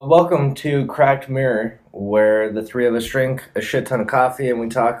welcome to Cracked Mirror, where the three of us drink a shit ton of coffee and we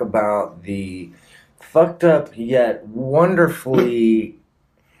talk about the fucked up yet wonderfully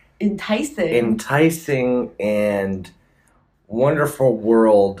enticing and wonderful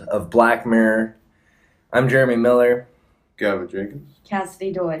world of Black Mirror. I'm Jeremy Miller. Gavin Jenkins.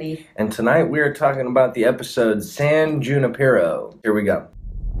 Cassidy Doherty. And tonight we are talking about the episode San Junipero. Here we go.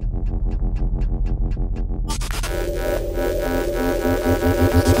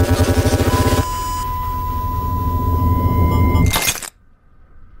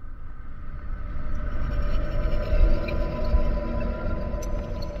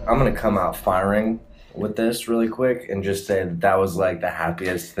 I'm going to come out firing with this really quick and just say that was like the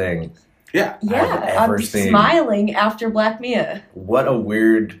happiest thing Yeah, I've ever I'm seen. smiling after Black Mia. What a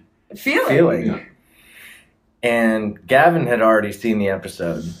weird Feeling. Yeah. And Gavin had already seen the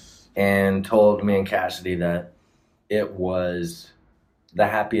episode and told me and Cassidy that it was the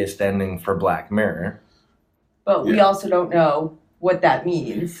happiest ending for Black Mirror. But we also don't know what that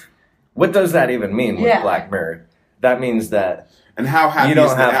means. What does that even mean with Black Mirror? That means that and how happy you don't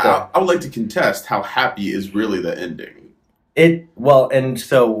is have to. I would like to contest how happy is really the ending. And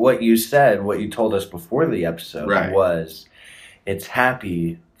so what you said, what you told us before the episode was it's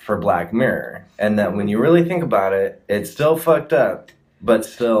happy for Black Mirror. And that when you really think about it, it's still fucked up, but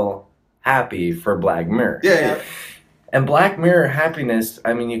still happy for Black Mirror. Yeah. And Black Mirror happiness,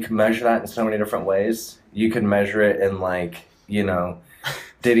 I mean, you can measure that in so many different ways. You can measure it in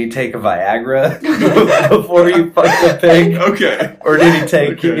did he take a Viagra before he fucked the pig? Okay. Or did he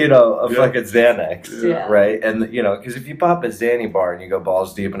take, a fucking Xanax? Yeah. Right? And, because if you pop a Xanny bar and you go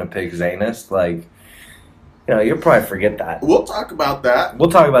balls deep in a pig's anus, you'll probably forget that. We'll talk about that. We'll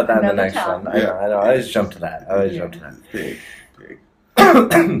talk about that in the Another next time. one. I know. I always jump to that. Pig.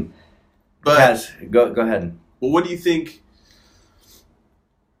 But Cass, go ahead. Well, what do you think?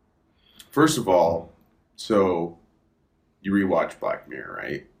 First of all, so you rewatch Black Mirror,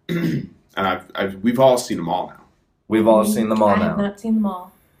 right? And we've all seen them all now. We've all seen them all I now. have not seen them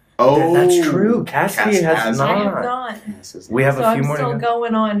all. Oh, that's true. Cassidy has not. I have not. We have a few I'm more. still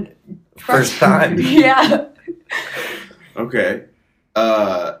going on First time. Yeah. Okay.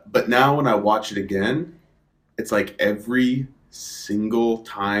 But now when I watch it again, it's like every single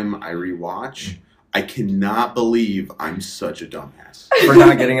time I rewatch, I cannot believe I'm such a dumbass. For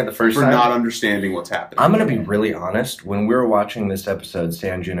not getting it the first time? For not understanding what's happening. I'm going to be really honest. When we were watching this episode,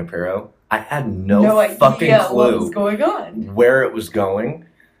 San Junipero, I had no fucking clue what was going on. Where it was going.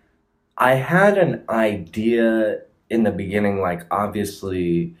 I had an idea in the beginning,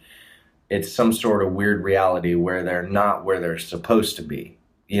 obviously it's some sort of weird reality where they're not where they're supposed to be.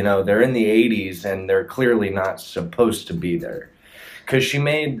 They're in the 80s and they're clearly not supposed to be there. Because she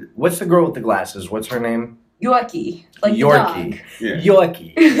made... What's the girl with the glasses? What's her name? Yorkie. Yorkie. Yeah.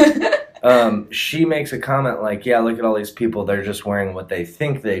 Yorkie. She makes a comment look at all these people. They're just wearing what they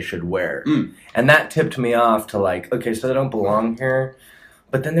think they should wear. Mm. And that tipped me off to okay, so they don't belong here.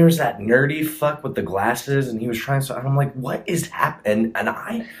 But then there was that nerdy fuck with the glasses, and he was trying to... And I'm like, what is happening? And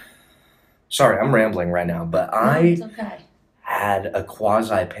I... Sorry, I'm rambling right now, but It's okay. had a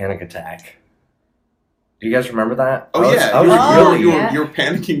quasi-panic attack. Do you guys remember that? Oh, you're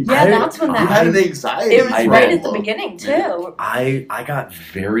panicking. Yeah, that's when that You had an anxiety. It was right at the beginning, too. I got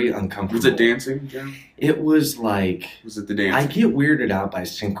very uncomfortable. Was it dancing, Jim? It was Was it the dancing? I get weirded out by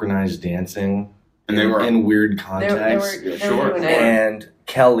synchronized dancing and they were in weird contexts. They were sure. doing it. And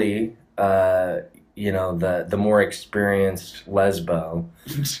Kelly, the more experienced lesbo.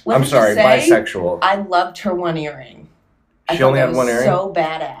 I'm sorry, bisexual. I loved her one earring. She only had one earring? So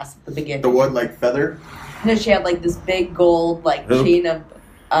badass at the beginning. The one feather? No, she had this big gold chain of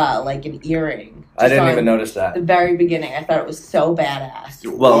an earring. I didn't even notice that. The very beginning, I thought it was so badass.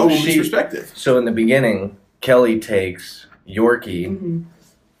 Well, she's perspective. So in the beginning, Kelly takes Yorkie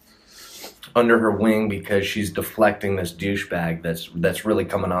under her wing because she's deflecting this douchebag that's really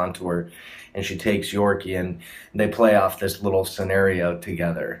coming on to her, and she takes Yorkie and they play off this little scenario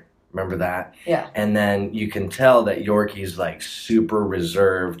together. Remember that? Yeah. And then you can tell that Yorkie's super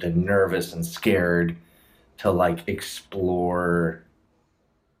reserved and nervous and scared to explore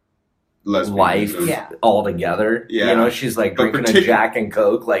life altogether. Yeah. She's drinking a Jack and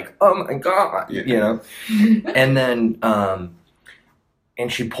Coke, oh my God, And then,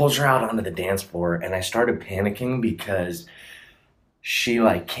 and she pulls her out onto the dance floor, and I started panicking because she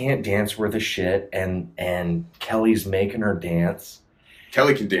can't dance worth a shit, and Kelly's making her dance.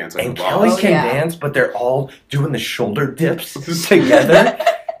 Kelly can dance. And Kelly can dance, but they're all doing the shoulder dips together.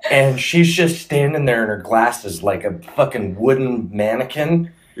 And she's just standing there in her glasses like a fucking wooden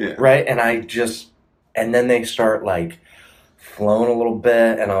mannequin. Yeah. Right? And then they start flown a little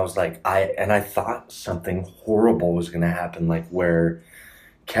bit, and I was like, I thought something horrible was gonna happen, like where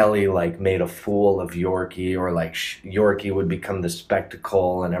Kelly like made a fool of Yorkie, or like Yorkie would become the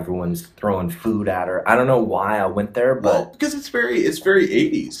spectacle, and everyone's throwing food at her. I don't know why I went there, but because it's very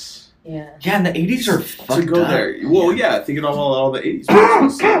 80s. Yeah. Yeah, and the 80s are fucked to go up. there. Well, yeah, thinking of all the 80s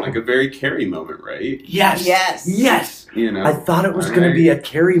movies, like a very Carrie moment, right? Yes. Yes. Yes. You know, I thought it was All going right. to be a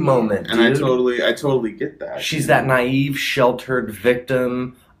Carrie moment, and dude. I totally get that. She's that naive, sheltered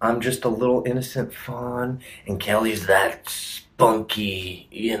victim. I'm just a little innocent fawn, and Kelly's that spunky,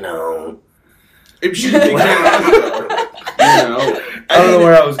 you know. If she thinks I don't know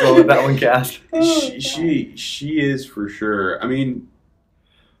where I was going with that one, Cass. She is for sure. I mean,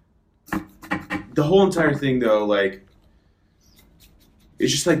 the whole entire thing, though, like,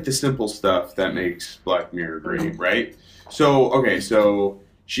 it's just like the simple stuff that makes Black Mirror great, right? So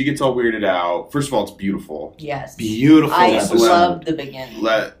she gets all weirded out. First of all, it's beautiful. Yes. Beautiful I episode. love the beginning.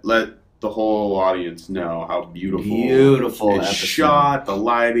 Let the whole audience know how beautiful it's episode. shot, the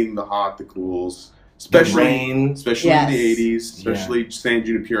lighting, the hot, the cools. The Especially rain. in the 80s, especially San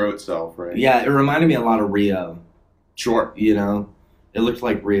Junipero itself, right? Yeah, it reminded me a lot of Rio. Sure. You know? It looked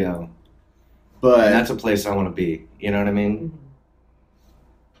like Rio. But And that's a place I want to be. You know what I mean?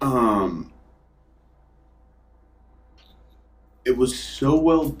 It was so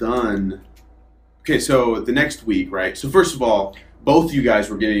well done. Okay, so the next week, right? So first of all, both you guys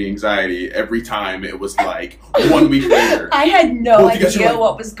were getting anxiety every time it was like 1 week later. I had no Both you guys idea are like-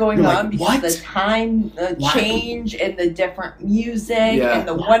 what was going you're on like, because "What? the time, the Why?" change, and the different music, Yeah. and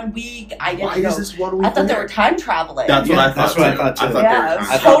the 1 week. I Why didn't know. is this 1 week? I thought they there? were time traveling. That's what Yeah, I thought. that's what I thought, too. I thought Yeah, I they was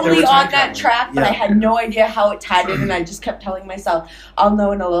were I thought they totally were time on that traveling. track, but Yeah. I had no idea how it tied in, and I just kept telling myself, I'll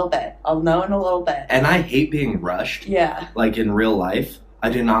know in a little bit. I'll know in a little bit. And I hate being rushed. Yeah. Like in real life. I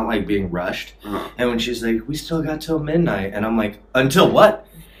do not like being rushed. Uh-huh. And when she's like, we still got till midnight. And I'm like, until what?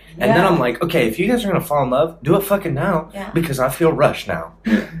 And then I'm like, okay, if you guys are going to fall in love, do it fucking now. Yeah. Because I feel rushed now.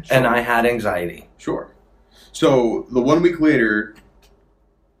 Yeah, And I had anxiety. Sure. So the 1 week later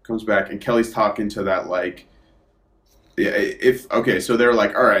comes back and Kelly's talking to that like so they're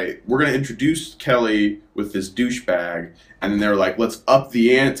like, all right, we're gonna introduce Kelly with this douchebag, and then they're like, let's up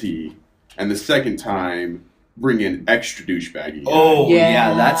the ante, and the second time bring in extra douchebaggy. Oh, Yeah.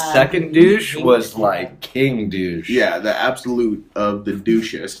 yeah. That second douche was like king douche. Yeah, the absolute of the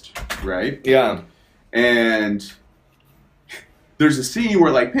douchest, right? Yeah. And there's a scene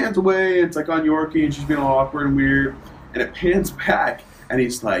where it like pans away, it's like on Yorkie, and she's being all awkward and weird, and it pans back, and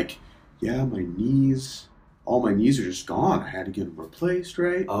he's like, yeah, all my knees are just gone. I had to get them replaced,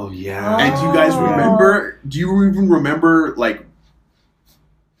 right? Oh, yeah. And do you guys remember, do you even remember, like,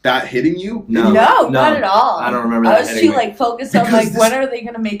 that hitting you? No, not at all. I don't remember I that was hitting too me. like focused on Because like when are they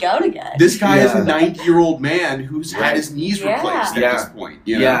gonna make out again? This guy is Yeah. a 90-year-old man who's Right. had his knees Yeah. replaced at Yeah. this point.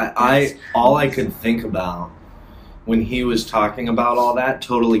 You know? Yeah, all I could think about when he was talking about all that,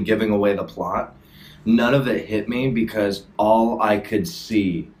 totally giving away the plot, none of it hit me because all I could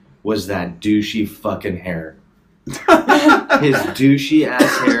see was that douchey fucking hair. His douchey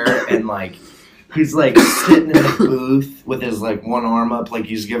ass hair, and like he's like sitting in the booth with his like one arm up, like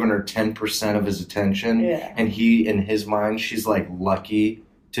he's giving her 10% of his attention. Yeah. And he, in his mind, she's like lucky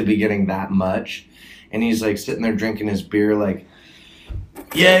to be getting that much. And he's like sitting there drinking his beer, like,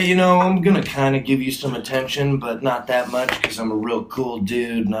 yeah, you know, I'm gonna kind of give you some attention, but not that much because I'm a real cool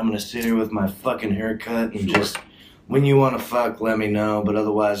dude, and I'm gonna sit here with my fucking haircut and just, when you want to fuck, let me know, but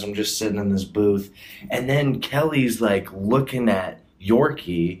otherwise I'm just sitting in this booth. And then Kelly's like looking at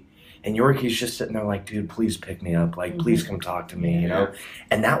Yorkie, and Yorkie's just sitting there like, dude, please pick me up, like, please come talk to me, you know?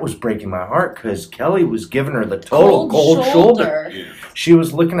 And that was breaking my heart because Kelly was giving her the total cold shoulder. Yeah. She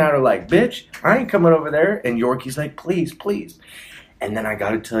was looking at her like, bitch, I ain't coming over there. And Yorkie's like, please, please. And then I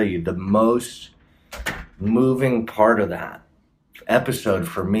got to tell you, the most moving part of that episode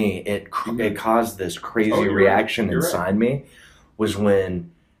for me, it caused this crazy Oh, you're reaction right. You're inside me, was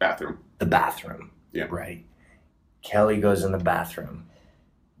when Bathroom. the bathroom, Yeah. right? Kelly goes in the bathroom,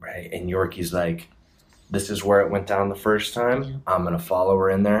 right? And Yorkie's like, this is where it went down the first time. I'm going to follow her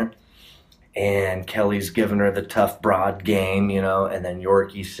in there. And Kelly's giving her the tough broad game, you know, and then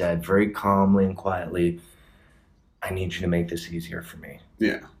Yorkie said very calmly and quietly, I need you to make this easier for me.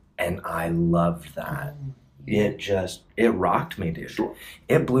 Yeah. And I loved that. It rocked me, dude. Sure.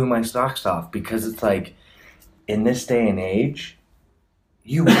 It blew my socks off because it's like, in this day and age,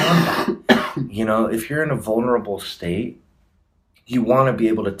 you want that. You know, if you're in a vulnerable state, you want to be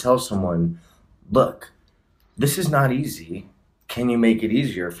able to tell someone, look, this is not easy. Can you make it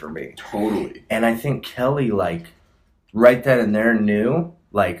easier for me? Totally. And I think Kelly, like, right then and there knew,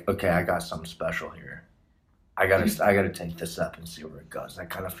 like, okay, I got something special here. I gotta take this up and see where it goes. I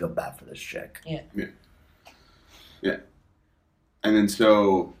kind of feel bad for this chick. Yeah. And then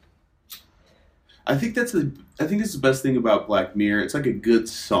so, I think that's the best thing about Black Mirror. It's like a good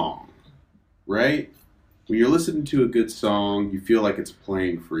song, right? When you're listening to a good song, you feel like it's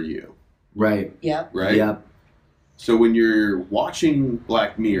playing for you. Right. Yep. Right? Yep. So when you're watching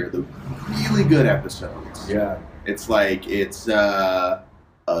Black Mirror, the really good episodes, Yeah. it's like it's a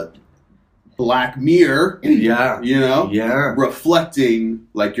Black Mirror, Yeah. you know, Yeah. reflecting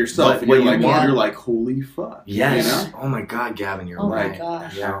like yourself, and What you're you like, want. you're like, holy fuck, Yes. you know? Oh my God, Gavin, you're Oh my right.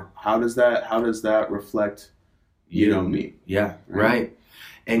 gosh. Yeah. How does that reflect me? Yeah. Right. Right.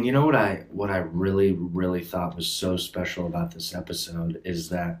 And you know what I really, really thought was so special about this episode is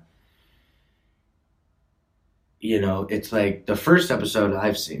that, you know, it's like the first episode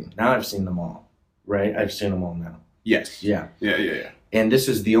I've seen. Now I've seen them all. Right? I've seen them all now. Yes. Yeah. Yeah. And this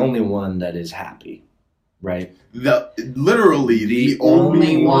is the only one that is happy. Right? Literally the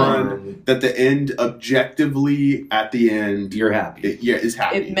only only one that the end objectively at the end You're happy. is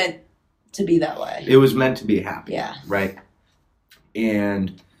happy. It meant to be that way. It was meant to be happy. Yeah. Right?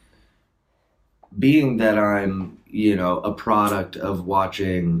 And being that I'm, you know, a product of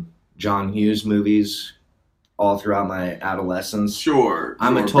watching John Hughes movies all throughout my adolescence, Sure.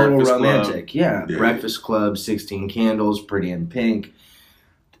 I'm a total Breakfast romantic. Club. Yeah. Yeah. Breakfast Club, 16 Candles, Pretty in Pink.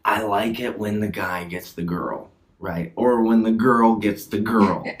 I like it when the guy gets the girl, right? Or when the girl gets the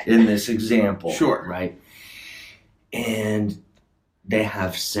girl in this example. Sure. Right? And they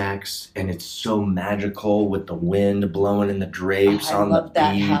have sex, and it's so magical with the wind blowing in the drapes I on love the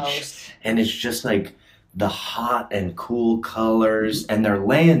that beach. house. And it's just like the hot and cool colors, and they're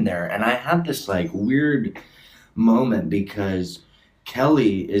laying there. And I had this like weird moment because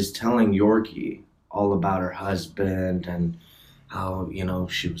Kelly is telling Yorkie all about her husband and how, you know,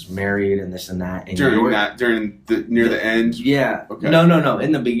 she was married and this and that. And near the end. Yeah. Okay. No.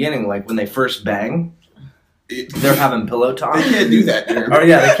 In the beginning, like when they first bang, they're having pillow talk. They can't do that, Jeremy. Oh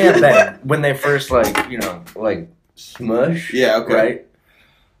yeah, they can't bang. When they first like, you know, like smush. Yeah, okay. Right?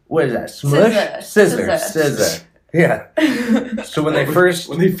 What is that? Smush? Scissor. Scissor. Yeah. So when they first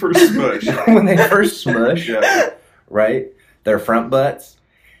smush. when they first smush, Yeah. right? Their front butts.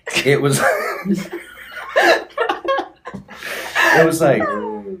 It was it was like,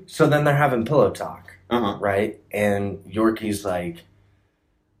 so then they're having pillow talk, Uh-huh. right? And Yorkie's like,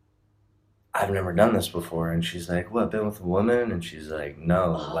 I've never done this before. And she's like, what, been with a woman? And she's like,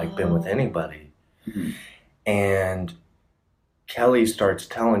 no, like been with anybody. Mhm. And Kelly starts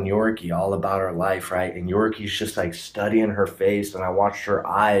telling Yorkie all about her life, right? And Yorkie's just like studying her face. And I watched her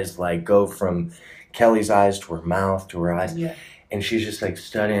eyes like go from Kelly's eyes to her mouth to her eyes. Yeah. And she's just like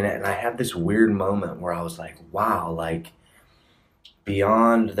studying it. And I had this weird moment where I was like, wow, like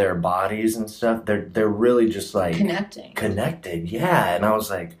beyond their bodies and stuff, they're really just like connected. Yeah. And I was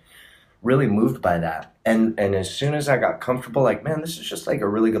like really moved by that. And as soon as I got comfortable, like, man, this is just like a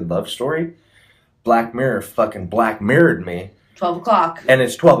really good love story. Black Mirror fucking Black Mirrored me. 12 o'clock. And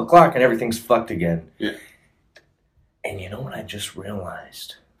it's 12 o'clock and everything's fucked again. Yeah. And you know what I just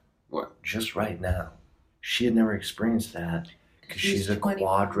realized? What? Just right now. She had never experienced that because she's a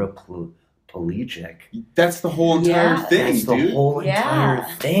 21. quadriplegic. That's the whole entire Yeah. thing, That's the dude. whole entire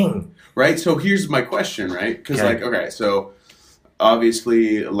Yeah. thing. Right? So here's my question, right? Because, Okay. so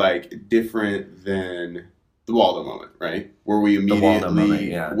obviously, like, different than the Waldo moment, right? Where we Waldo immediately moment,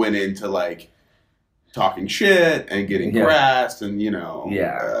 yeah. went into, like, talking shit and getting Yeah. harassed and, you know,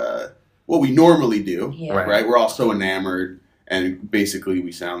 Yeah. what we normally do, Yeah. right? We're all so enamored, and basically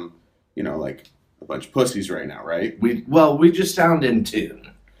we sound, you know, like a bunch of pussies right now, right? We just sound in tune.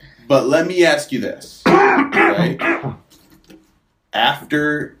 But let me ask you this, right?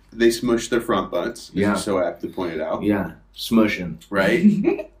 After they smush their front butts, as Yeah. you so aptly pointed out, Yeah. Smushing.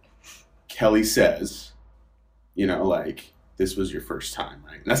 right? Kelly says, you know, like, this was your first time,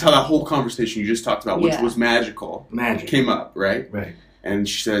 right? And that's how that whole conversation you just talked about, which Yeah. was magical, Magic. came up, right? Right. And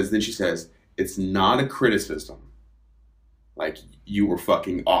she says, it's not a criticism. Like, you were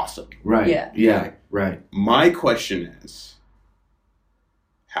fucking awesome. Right. Yeah. Yeah. Right. My question is,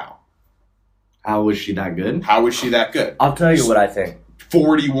 how? How was she that good? How is she that good? I'll tell you what I think.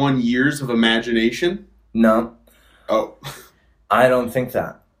 41 years of imagination? No, Oh. I don't think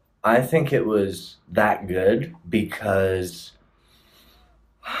that. I think it was that good because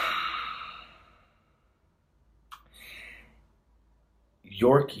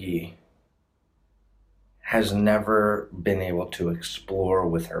Yorkie has never been able to explore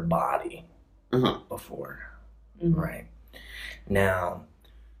with her body Uh-huh. before. Mhm. Right. Now,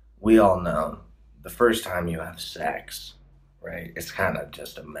 we all know the first time you have sex, right, it's kind of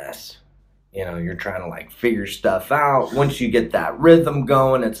just a mess. you're trying to like figure stuff out. Once you get that rhythm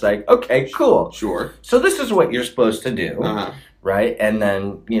going, it's like, okay, cool. Sure. So this is what you're supposed to do, right? And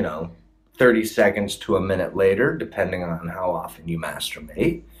then, 30 seconds to a minute later, depending on how often you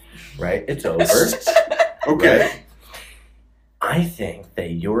masturbate, right? It's over. Okay. Right? I think that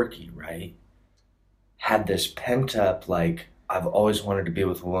Yorkie, right, had this pent up, like, I've always wanted to be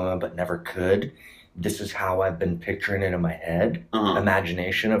with a woman but never could. This is how I've been picturing it in my head.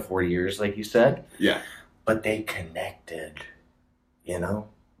 Imagination of 40 years, like you said. Yeah. But they connected,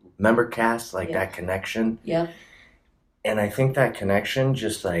 Remember, Cass? Like, that connection? Yeah. And I think that connection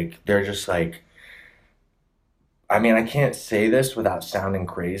just, like, they're just, like... I mean, I can't say this without sounding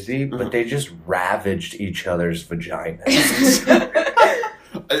crazy, but they just ravaged each other's vaginas.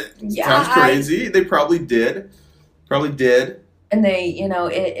 Sounds crazy. They probably did. And they,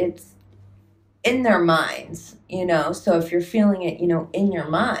 it's in their minds, So if you're feeling it, in your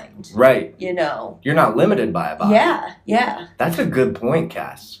mind. Right. You're not limited by a body. Yeah. That's a good point,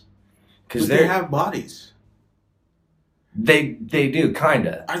 Cass. Because they have bodies. They do, kind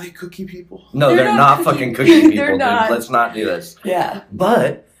of. Are they cookie people? No, they're not fucking cookie people, dude. Not. Let's not do this. Yeah.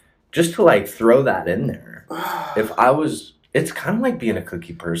 But just to, like, throw that in there, if I was... It's kind of like being a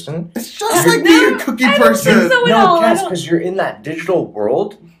cookie person. It's just like being a cookie person. Think so at all. Cass, because you're in that digital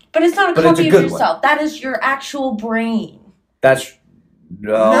world. But it's not a copy of yourself. One. That is your actual brain. That's...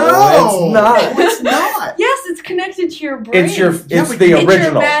 No, it's not. It's not. Yes, it's connected to your brain. It's the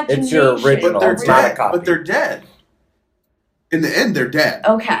original. It's your original. It's not a copy. But they're dead. In the end, they're dead.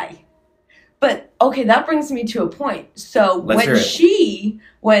 Okay. But, that brings me to a point. So, when Yorkie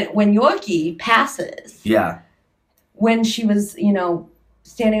passes... Yeah. When she was,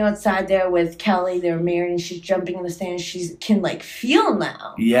 standing outside there with Kelly, they were married, and she's jumping in the sand, she can, like, feel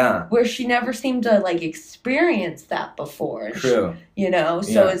now. Yeah. Where she never seemed to, like, experience that before. True.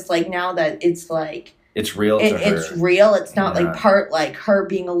 So it's, like, now that it's, like... It's real to her. It's real. It's not like part like her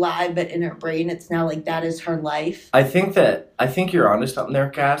being alive, but in her brain, it's now like that is her life. I think you're onto something there,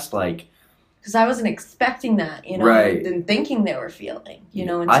 Cass. Like, because I wasn't expecting that, right. And thinking they were feeling,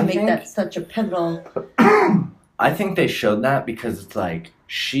 and to make that such a pivotal. I think they showed that because it's like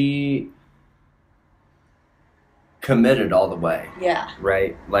she committed all the way. Yeah.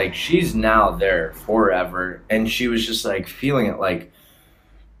 Right. Like she's now there forever, and she was just like feeling it, like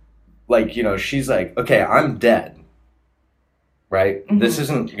she's like, okay, I'm dead, right? Mm-hmm. This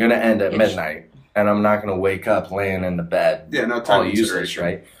isn't going to end at midnight, and I'm not going to wake up laying in the bed. Yeah, no time all useless,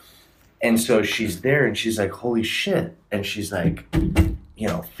 right? And so she's there, and she's like, holy shit. And she's like,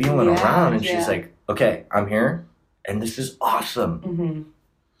 feeling around, and she's like, okay, I'm here, and this is awesome. Mm-hmm.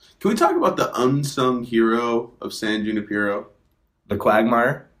 Can we talk about the unsung hero of San Junipero? The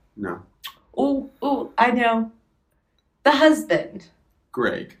Quagmire? No. Oh, I know. The husband.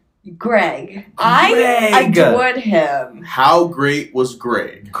 Greg. I adored him. How great was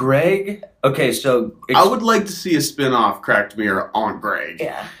Greg? Greg? Okay, so... I would like to see a spin-off Cracked Mirror on Greg.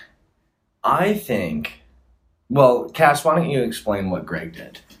 Yeah. I think... Well, Cass, why don't you explain what Greg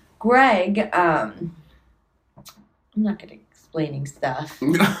did? Greg, I'm not good at explaining stuff.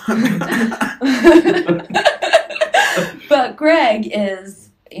 But Greg is...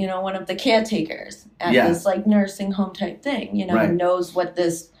 one of the caretakers at this like nursing home type thing, right. And knows what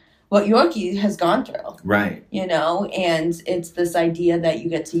Yorkie has gone through. Right. And it's this idea that you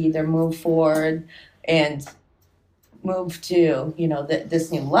get to either move forward and move to,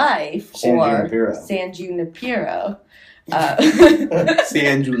 this new life San Junipero. San Junipero.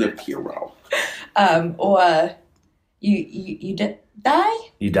 San Junipero. Or you die?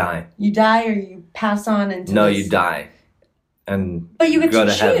 You die. You die or you pass on into you die. But you get go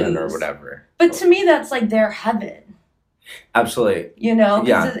to to heaven or whatever. But to me, that's like their heaven. Absolutely. Yeah.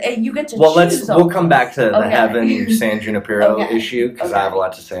 You get to choose. We'll come back to the heaven San Junipero issue because I have a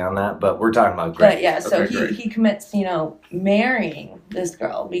lot to say on that. But we're talking about Greg. But so he commits, marrying this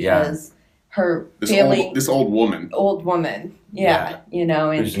girl because her family. This old woman. Old woman. Yeah.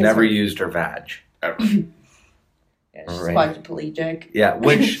 And who's never used her vag. Ever. She's quadriplegic. Yeah,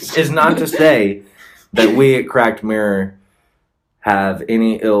 which is not to say that we at Cracked Mirror have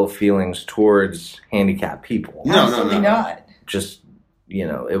any ill feelings towards handicapped people. No. Absolutely not. Just,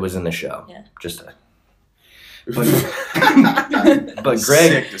 it was in the show. Yeah. Just but Greg...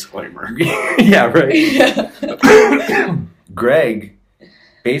 Sick disclaimer. Yeah, right. Greg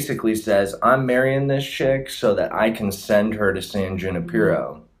basically says, I'm marrying this chick so that I can send her to San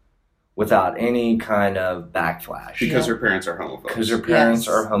Junipero without any kind of backlash. Because her parents are homophobic. Because her parents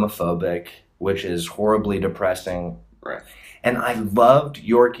are homophobic, which is horribly depressing. Right. And I loved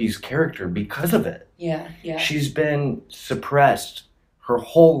Yorkie's character because of it. Yeah. She's been suppressed her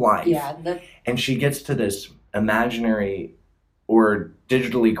whole life. Yeah. And she gets to this imaginary or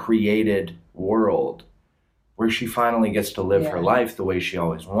digitally created world where she finally gets to live her life the way she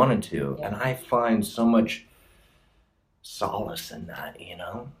always wanted to. Yeah. And I find so much solace in that, you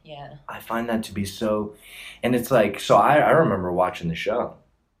know? Yeah. I find that to be so... And it's like, so I remember watching the show,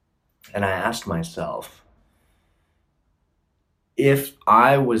 and I asked myself, if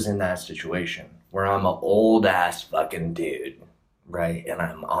I was in that situation where I'm an old-ass fucking dude, right? And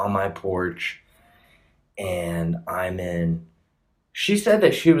I'm on my porch, and I'm in... She said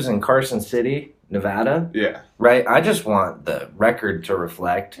that she was in Carson City, Nevada. Yeah. Right? I just want the record to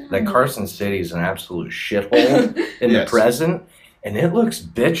reflect that Carson City is an absolute shithole in the present, and it looks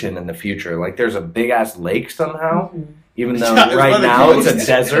bitchin' in the future. Like there's a big-ass lake somehow, even though right now it's a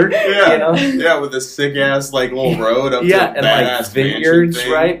desert. Yeah. You know? Yeah, with a sick-ass like little road up to and like vineyards,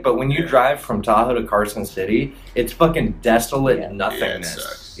 thing. right? But when you drive from Tahoe to Carson City, it's fucking desolate nothingness. Yeah, it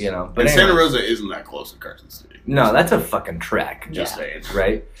sucks. You know? But Santa Rosa isn't that close to Carson City. No, that's a fucking trek, just saying,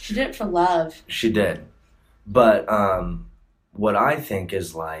 right? She did it for love. She did. But what I think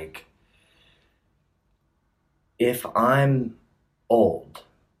is like, if I'm old,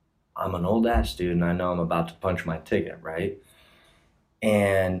 I'm an old-ass dude, and I know I'm about to punch my ticket, right?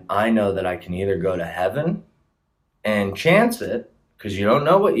 And I know that I can either go to heaven and chance it, because you don't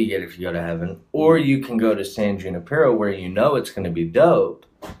know what you get if you go to heaven, or you can go to San Junipero where you know it's going to be dope.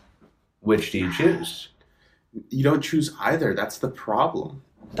 Which do you choose? You don't choose either. That's the problem.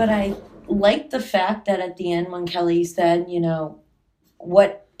 But I like the fact that at the end when Kelly said, you know,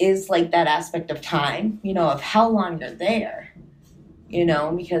 what is like that aspect of time, you know, of how long you're there, you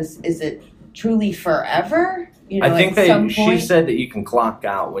know, because is it truly forever? You know, I think she said that you can clock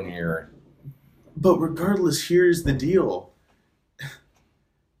out when you're... But regardless, here's the deal.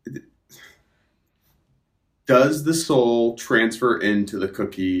 Does the soul transfer into the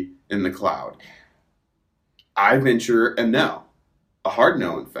cookie in the cloud? I venture a no. A hard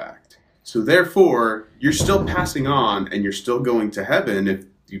no, in fact. So therefore, you're still passing on and you're still going to heaven if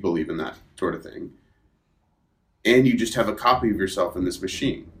you believe in that sort of thing. And you just have a copy of yourself in this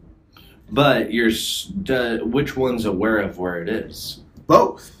machine. But which one's aware of where it is?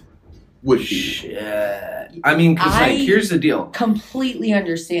 Both would be. Shit. I mean, because like, here's the deal. Completely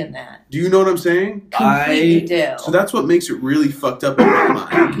understand that. Do you know what I'm saying? Completely do. So that's what makes it really fucked up in my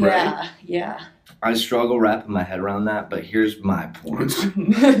mind, right? Yeah. I struggle wrapping my head around that, but here's my point,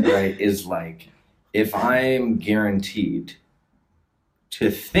 right? Is like, if I'm guaranteed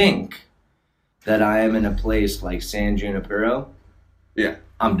to think that I am in a place like San Junipero,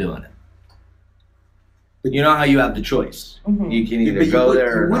 I'm doing it. But you know how you have the choice. Mm-hmm. You can either go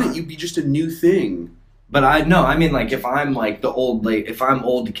there or wouldn't you be just a new thing? But I mean, like, if I'm like the old lady, if I'm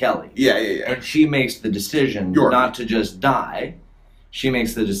old Kelly. Yeah. And she makes the decision not to just die. She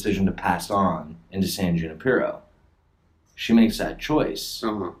makes the decision to pass on into San Junipero. She makes that choice,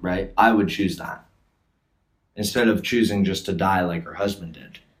 right? I would choose that. Instead of choosing just to die like her husband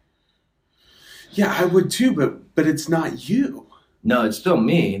did. Yeah, I would too, but it's not you. No, it's still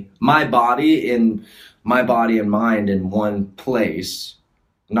me. My body and mind in one place,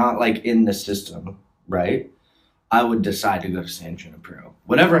 not like in the system, right? I would decide to go to San Junipero.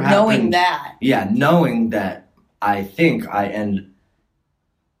 Whatever happens. Knowing that. Yeah, knowing that I think I end...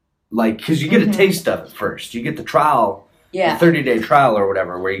 Like, because you get a taste of it first. You get the trial, the 30-day trial or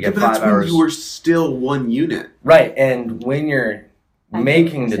whatever, where you get 5 hours. But that's when you were still one unit. Right, and when you're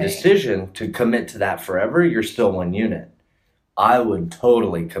making the decision to commit to that forever, you're still one unit. I would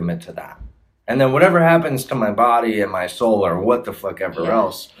totally commit to that. And then whatever happens to my body and my soul or what the fuck ever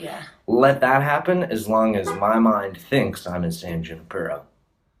else, let that happen as long as my mind thinks I'm in San Junipero.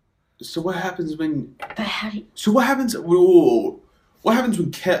 So what happens when... So what happens... Whoa. What happens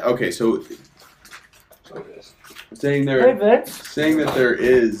when okay, so saying that there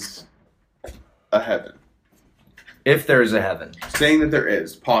is a heaven. If there is a heaven. Saying that there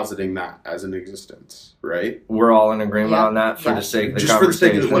is, positing that as an existence, right? We're all in agreement on that for the sake of the conversation. Just for the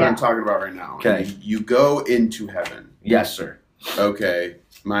sake of what I'm talking about right now. Okay. You go into heaven. Yes, sir. Okay.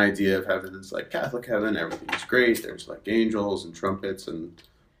 My idea of heaven is like Catholic heaven. Everything's great. There's like angels and trumpets and...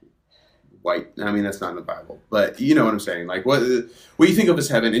 white. I mean, that's not in the Bible, but you know what I'm saying. Like, what you think of as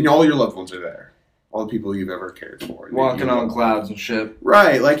heaven, and all your loved ones are there, all the people you've ever cared for, walking on clouds and shit,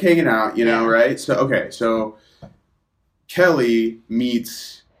 right? Like hanging out, you know, right? So Kelly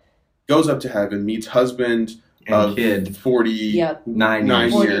goes up to heaven, meets husband of kid, 49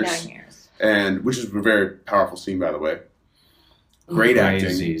 years, and which is a very powerful scene, by the way. Great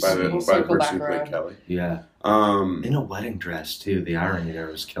acting by the person who played Kelly. Yeah, in a wedding dress too. The irony there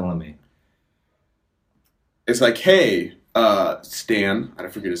was killing me. It's like, hey, Stan, I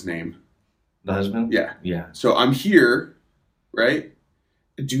forget his name. The husband? Yeah. Yeah. So I'm here, right?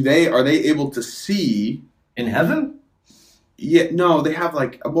 Are they able to see in heaven? Yeah, no, they have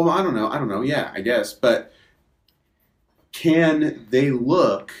like, well, I don't know, yeah, I guess, but can they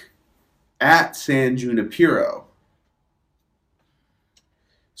look at San Junipero?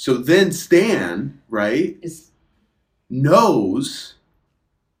 So then Stan, right, knows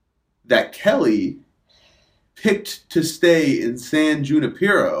that Kelly picked to stay in San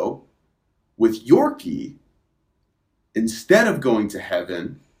Junipero with Yorkie instead of going to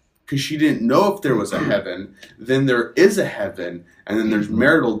heaven because she didn't know if there was a heaven. Then there is a heaven, and then there's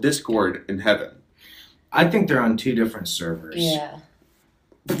marital discord in heaven. I think they're on two different servers. Yeah.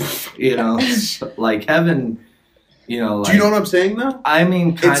 You know, like heaven, you know. Like, do you know what I'm saying, though? I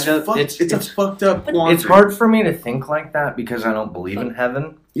mean, it's a fucked up quandary. It's hard for me to think like that because I don't believe in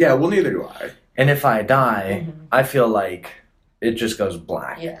heaven. Yeah, well, neither do I. And if I die, I feel like it just goes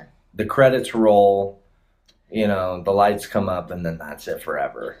black. Yeah. The credits roll, you know, the lights come up, and then that's it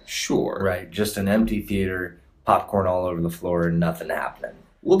forever. Sure. Right. Just an empty theater, popcorn all over the floor, and nothing happening.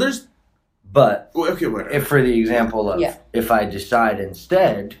 Well, there's... But okay, whatever. If for the example of if I decide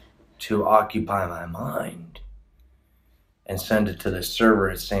instead to occupy my mind and send it to the server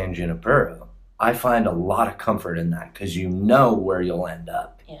at San Junipero, I find a lot of comfort in that because you know where you'll end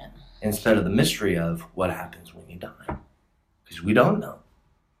up. Yeah. Instead of the mystery of what happens when you die. Because we don't know.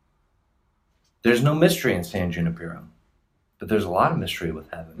 There's no mystery in San Junipero. But there's a lot of mystery with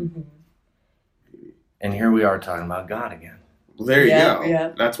heaven. And here we are talking about God again. Well, there you go.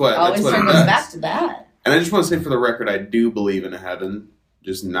 Yeah. That's what always it goes does. back to that. And I just want to say for the record, I do believe in a heaven,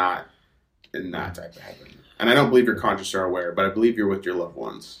 just not in that type of heaven. And I don't believe you're conscious or aware, but I believe you're with your loved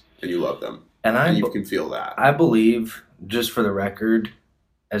ones and you love them. And you can feel that. I believe, just for the record,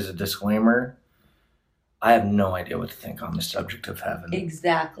 as a disclaimer, I have no idea what to think on the subject of heaven.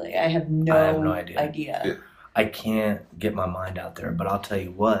 Exactly. I have no idea. Yeah. I can't get my mind out there, but I'll tell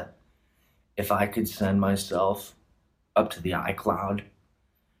you what, if I could send myself up to the iCloud,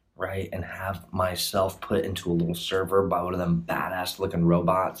 right, and have myself put into a little server by one of them badass looking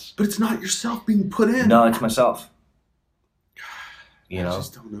robots. But it's not yourself being put in. No, it's myself. You know? I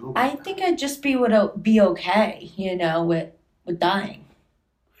just don't know. I think I'd just be okay, you know, with dying.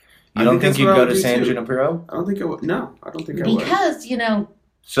 You don't think you'd go to San Junipero? I don't think I would. No, I don't think I would. Because, you know...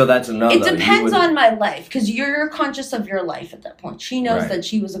 So that's another... It depends on my life, because you're conscious of your life at that point. She knows that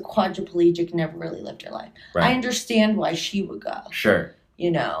she was a quadriplegic, never really lived her life. Right. I understand why she would go. Sure.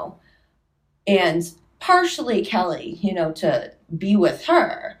 You know, and partially Kelly, you know, to be with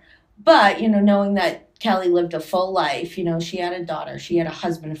her. But, you know, knowing that Kelly lived a full life, you know, she had a daughter, she had a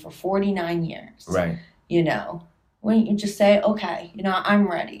husband for 49 years. Right. You know, when you just say, okay, you know, I'm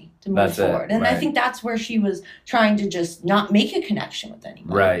ready to move forward. And I think that's where she was trying to just not make a connection with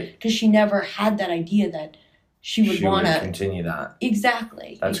anybody. Right. Because she never had that idea that she would want to continue that.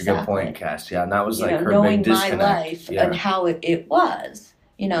 Exactly. That's a good point, Cass. Yeah, and that was like her knowing big disconnect. my life and how it was,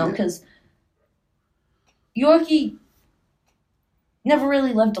 you know, because Yorkie never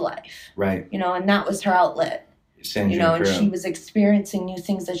really lived a life. Right. You know, and that was her outlet. San you know, Junipero. and she was experiencing new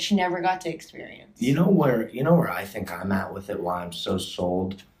things that she never got to experience. You know where I think I'm at with it, why I'm so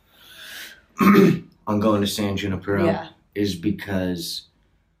sold on going to San Junipero is because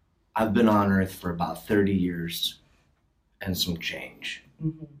I've been on Earth for about 30 years and some change.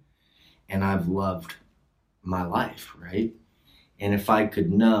 Mm-hmm. And I've loved my life, right? And if I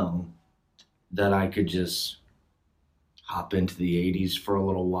could know that I could just hop into the 80s for a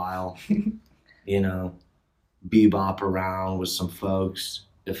little while, you know, bebop around with some folks.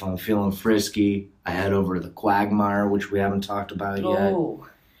 If I'm feeling frisky, I head over to the Quagmire, which we haven't talked about yet.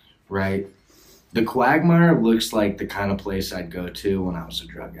 Right? The Quagmire looks like the kind of place I'd go to when I was a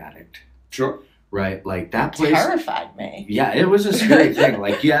drug addict. Sure. Right? Like that place terrified me. Yeah, it was a scary thing.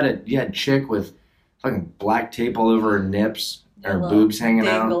 Like you had a chick with fucking black tape all over her nips, her boobs hanging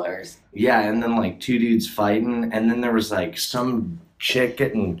out. Yeah, and then like two dudes fighting, and then there was like some chick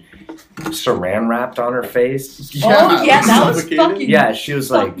getting saran wrapped on her face. Yeah, that was fucking. Yeah, she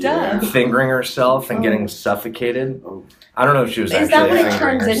was like fingering herself and getting suffocated. I don't know if she was. Is that what it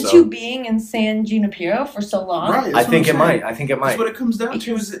turns into being in San Junipero for so long? Right. I think it might. That's what it comes down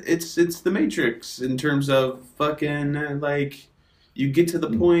to. Is it's the Matrix in terms of fucking like. You get to the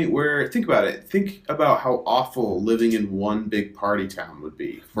point where, think about it. Think about how awful living in one big party town would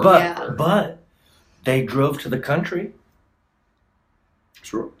be. But they drove to the country.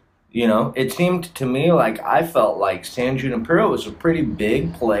 Sure. You know, it seemed to me like I felt like San Junipero was a pretty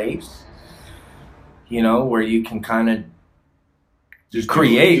big place, you know, where you can kind of just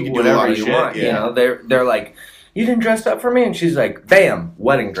create whatever you want. Yeah. You know, they're like, you didn't dress up for me? And she's like, bam,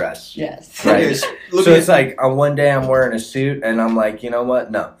 wedding dress. Yes. Right. Okay, So it's like on one day I'm wearing a suit and I'm like, you know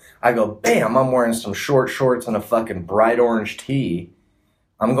what? No. I go, bam, I'm wearing some short shorts and a fucking bright orange tee.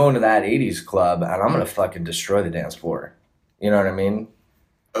 I'm going to that 80s club and I'm going to fucking destroy the dance floor. You know what I mean?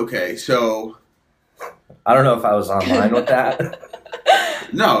 Okay, so I don't know if I was online with that.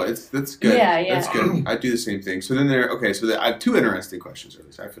 no, that's good. Yeah. That's good. I do the same thing. So then I have two interesting questions, or at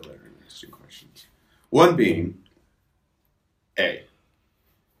least I feel they're interesting questions. One being, A,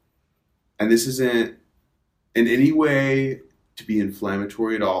 and this isn't in any way to be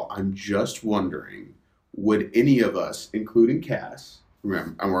inflammatory at all. I'm just wondering, would any of us, including Cass,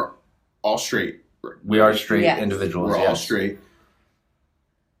 remember, and we're all straight. We are straight Yes. individuals. We're all yes. straight.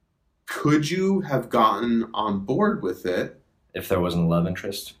 Could you have gotten on board with it If there wasn't a love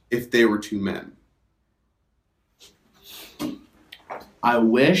interest. if they were two men? I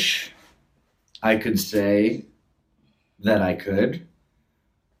wish I could say that I could,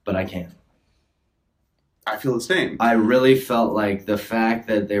 but I can't. I feel the same. I really felt like the fact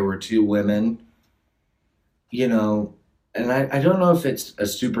that they were two women, you know, and I don't know if it's a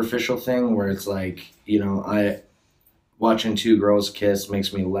superficial thing where it's like, you know, watching two girls kiss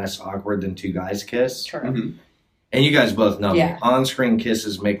makes me less awkward than two guys kiss. True. Mhm. And you guys both know Yeah. me. On-screen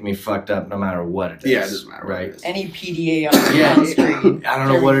kisses make me fucked up no matter what it is. Yeah, it doesn't matter what right? it is. Any PDA on Yeah. the screen. I don't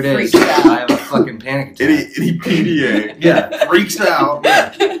know what it is. Freaks out. I have a fucking panic attack. Any PDA Yeah. freaks out.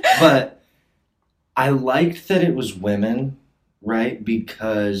 But I liked that it was women, right?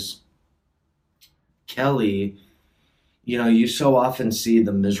 Because Kelly, you know, you so often see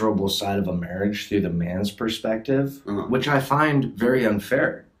the miserable side of a marriage through the man's perspective, Uh-huh. which I find very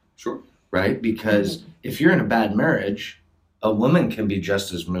unfair, Sure. right? Because if you're in a bad marriage, a woman can be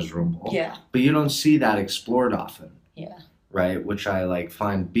just as miserable. Yeah. But you don't see that explored often. Yeah. Right? Which I like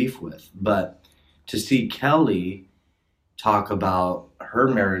find beef with. But to see Kelly talk about her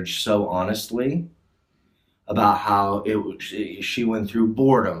marriage so honestly, about how she went through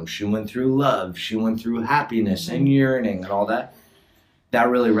boredom, she went through love, she went through happiness and yearning and all that, that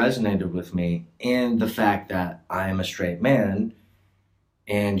really resonated with me. And the fact that I am a straight man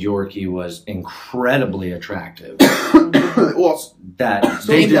and Yorkie was incredibly attractive. Well, That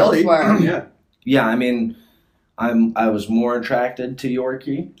so they They did. both were. Yeah, Yeah, I mean, I was more attracted to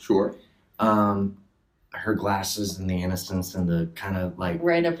Yorkie. sure. Her glasses and the innocence and the kind of like,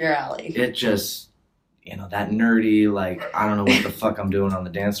 Right up your alley. it just, you know, that nerdy, like, I don't know what the fuck I'm doing on the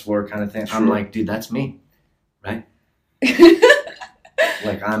dance floor kind of thing. I'm Sure. like, dude, that's me, right?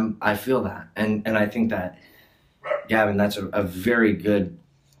 Like, I feel that. And I think that, Gavin, that's a very good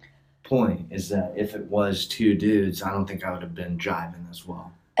point, is that if it was two dudes, I don't think I would have been jiving as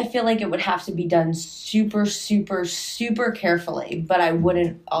well. I feel like it would have to be done super, super, super carefully, but I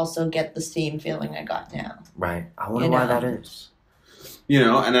wouldn't also get the same feeling I got now. Right. I wonder You why know. that is. You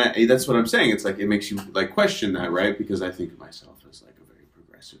know, and that's what I'm saying. It's like it makes you like question that, right? Because I think of myself as like a very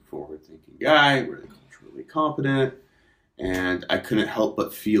progressive, forward-thinking guy, really culturally competent, and I couldn't help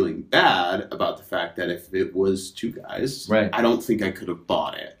but feeling bad about the fact that if it was two guys, Right. I don't think I could have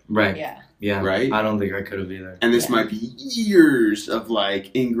bought it, Right. Yeah. Yeah. Right? I don't think I could have either. and this Yeah. might be years of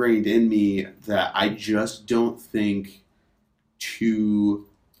like ingrained in me that I just don't think two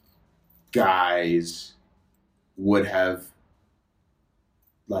guys would have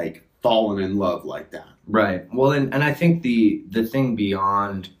like fallen in love like that. Right. Well, and I think the thing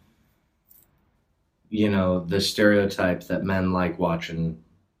beyond, you know, the stereotype that men like watching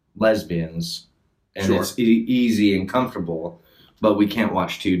lesbians, and Sure. it's easy and comfortable, but we can't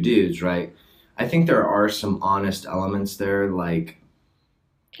watch two dudes, right? I think there are some honest elements there, like,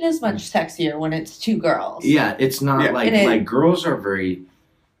 It is much sexier when it's two girls. yeah, it's not Yeah. like It is. like girls are very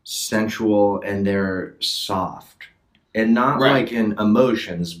sensual and they're soft, and not Right. like in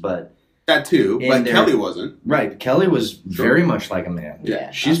emotions, but That too, And but they're- Kelly wasn't. right. Kelly was very much like a man. Yeah.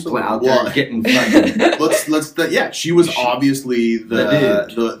 She's Absolutely. out there Well, getting fucking. Yeah, she was obviously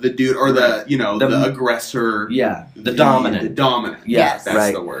the dude or Right. the aggressor. Yeah, the The dominant. dominant. Yes. That's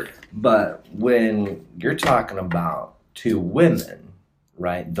right. the word. But when you're talking about two women,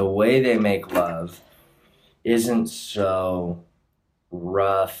 right, the way they make love isn't so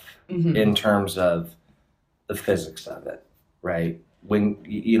rough Mhm. in terms of the physics of it, right? When,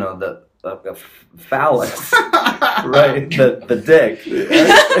 you know, the phallus, right, the dick.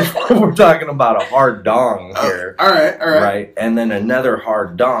 We're talking about a hard dong here. All right. Right, and then another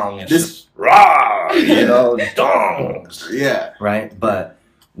hard dong is This- just rah, you know, dongs, Yeah, right? But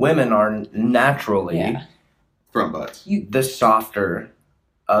women are naturally Yeah. from butts. the softer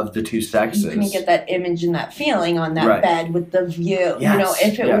of the two sexes. You couldn't get that image and that feeling on that Right. bed with the view. Yes, You know,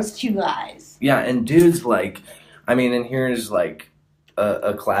 if it yeah. was two guys. Yeah, and dudes like I mean, and here's like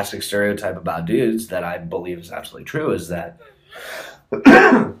a classic stereotype about dudes that I believe is absolutely true is that,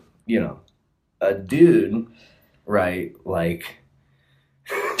 you know, a dude, right, like,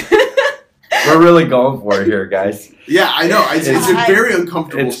 we're really going for it here, guys. Yeah, I know. It's a very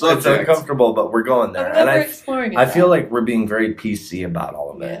uncomfortable subject. It's uncomfortable, but we're going there. And I feel like we're being very PC about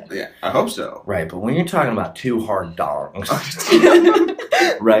all of it. Yeah, I hope so. Right, but when you're talking about two hard dongs,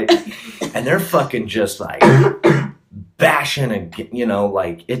 right, and they're fucking just like bashing and, you know,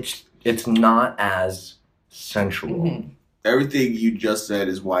 like it's not as sensual. Mm-hmm. Everything you just said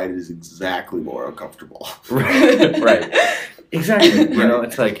is why it is exactly more uncomfortable. Right. Exactly. You know,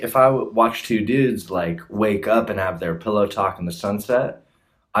 it's like if I watch two dudes like wake up and have their pillow talk in the sunset,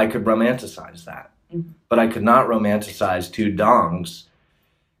 I could romanticize that. Mm-hmm. But I could not romanticize two dongs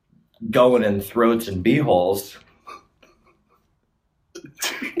going in throats and beeholes.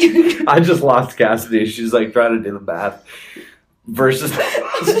 I just lost Cassidy. She's like trying to do the math. Versus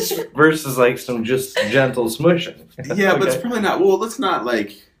like some just gentle smushing. Yeah, but it's probably not. Well, let's not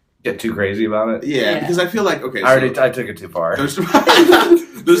like get too crazy about it. Yeah, because I feel like okay. I took it too far. There's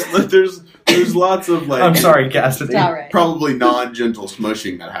lots of like. I'm sorry, Cassidy. Right. Probably non-gentle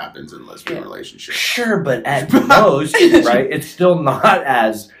smushing that happens in lesbian relationships. Sure, but at most, right? It's still not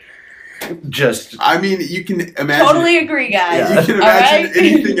as just. I mean, you can imagine. Totally agree, guys. Yeah. You can imagine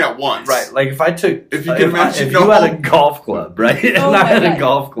anything at once, right? Like if I took, if you can imagine, if you had a golf club, right, and I had a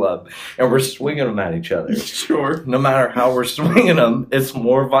golf club, and we're swinging them at each other. Sure. No matter how we're swinging them, it's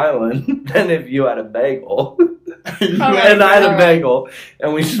more violent than if you had a bagel, and I had a bagel,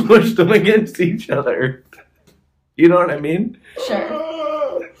 and we smushed them against each other. You know what I mean? Sure.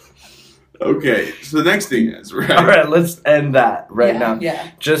 Okay, so the next thing is, right? All right, let's end that now.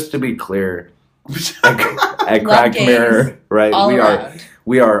 Yeah. Just to be clear, at Cracked Mirror, right?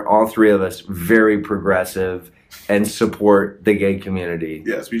 We are all three of us very progressive and support the gay community.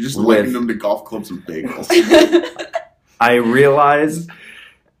 Yes, we just liken them to golf clubs and bagels. I realized,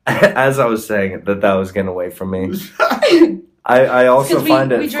 as I was saying it, that was getting away from me. I also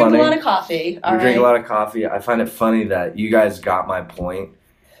find it funny. We drink a lot of coffee. Drink a lot of coffee. I find it funny that you guys got my point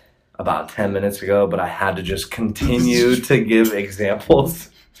about 10 minutes ago, but I had to just continue to give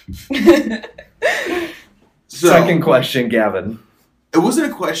examples. Second question, Gavin. It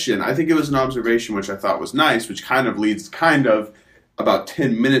wasn't a question. I think it was an observation, which I thought was nice, which kind of leads about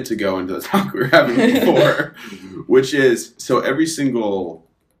 10 minutes ago into the talk we were having before, which is, so every single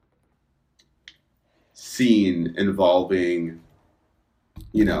scene involving,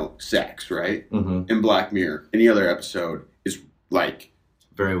 you know, sex, right? Mm-hmm. In Black Mirror, any other episode is like,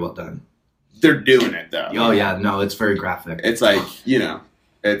 very well done. They're doing it though. Oh yeah, no, it's very graphic. It's like, you know,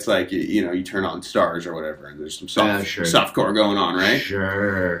 you turn on Stars or whatever, and there's some softcore going on, right?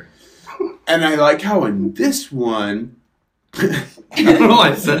 Sure. And I like how in this one, I don't know.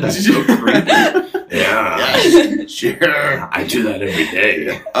 I said that's so creepy. Yeah, sure. I do that every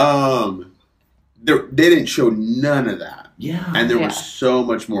day. They didn't show none of that. Yeah, and there was so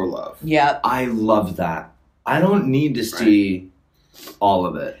much more love. Yep. I love that. I don't need to see all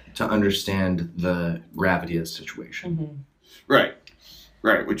of it to understand the gravity of the situation. Mm-hmm.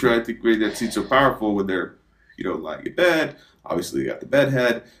 Right. Which I think made that scene so powerful when they're, you know, lying in bed. Obviously, you got the bed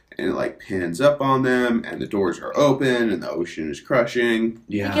head, and it like pans up on them, and the doors are open, and the ocean is crushing.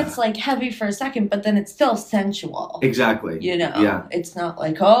 Yeah, it gets like heavy for a second, but then it's still sensual. Exactly. You know. Yeah. It's not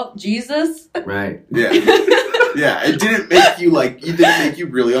like, oh, Right. Yeah. Yeah. It didn't make you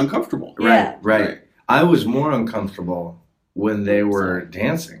really uncomfortable. Yeah. Right. I was more uncomfortable when they were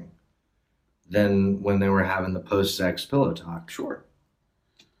dancing than when they were having the post-sex pillow talk. Sure.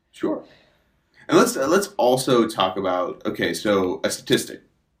 And let's also talk about, okay, so a statistic,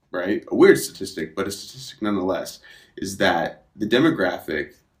 right? A weird statistic, but a statistic nonetheless, is that the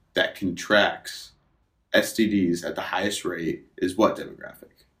demographic that contracts STDs at the highest rate is what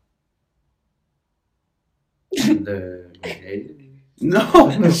demographic? The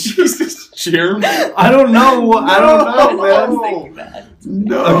No, Jesus, Jeremy. I don't know, man.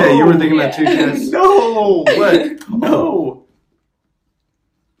 No. Okay, you were thinking that too, Cass? No. What? No.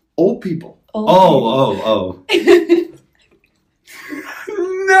 Old people. Oh.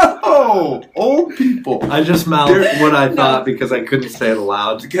 No. Old people. I just mouthed what I thought because I couldn't say it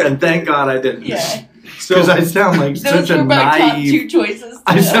aloud. And thank God I didn't. Yeah. Because I sound like such a naive. Top 2 choices.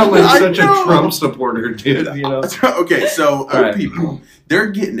 I sound like such a Trump supporter, dude. You know. Okay, so old people,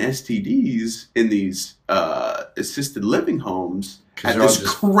 they're getting STDs in these assisted living homes at this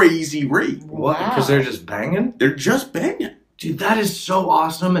crazy rate. What? Because they're just banging? They're just banging. Dude, that is so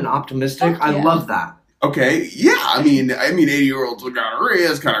awesome and optimistic. I love that. Okay, yeah, I mean, 80-year-olds with gonorrhea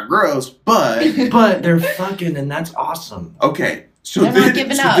is kind of gross, but But they're fucking, and that's awesome. okay. So They're not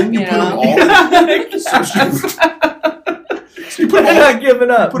giving up, then you you put them know? all. So you put They're them all, not giving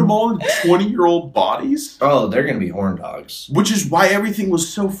up. put them all in 20-year-old bodies, Oh, they're gonna be horn dogs which is why everything was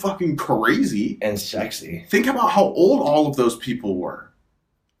so fucking crazy. and sexy. Think about how old all of those people were.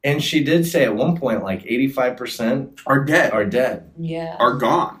 And she did say at one point, like 85% Are dead. are dead. Yeah. Are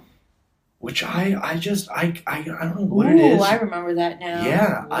gone. Which I don't know what Ooh, it is. I remember that now.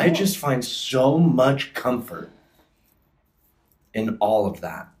 Yeah, I Whoa. just find so much comfort in all of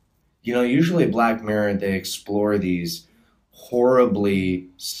that. You know, usually Black Mirror, they explore these horribly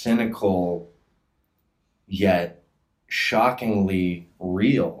cynical yet shockingly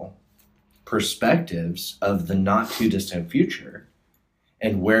real perspectives of the not too distant future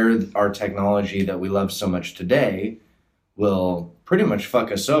and where our technology that we love so much today will pretty much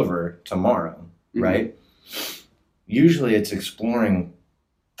fuck us over tomorrow, right? Usually it's exploring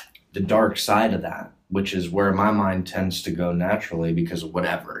the dark side of that, which is where my mind tends to go naturally because of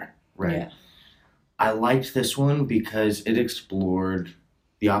whatever, right? Yeah. I liked this one because it explored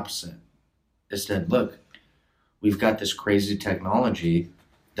the opposite. It said, look, we've got this crazy technology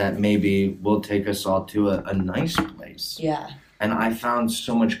that maybe will take us all to a nice place. Yeah. And I found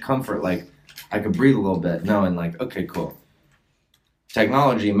so much comfort, like I could breathe a little bit knowing like, okay, cool.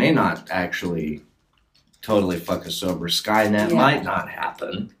 Technology may not actually totally fuck us over. Skynet might not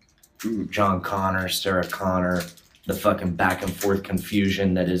happen. John Connor, Sarah Connor, the fucking back and forth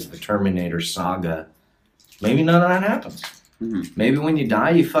confusion that is the Terminator saga. Maybe none of that happens. Maybe when you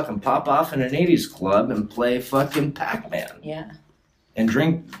die, you fucking pop off in an 80s club and play fucking Pac-Man. Yeah. And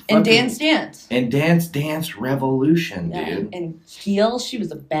drink. And Dance. And Dance Revolution, Yeah. dude. And Heel, she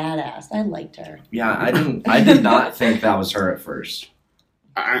was a badass. I liked her. Yeah, I did not think that was her at first.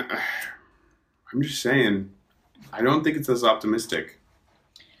 I'm just saying, I don't think it's as optimistic.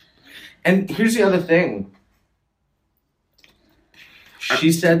 And here's the other thing.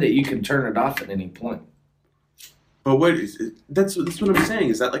 She said that you can turn it off at any point. But what is it? That's what I'm saying.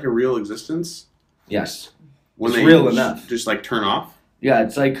 Is that like a real existence? Yes. When It's they real enough. Just like turn off? Yeah,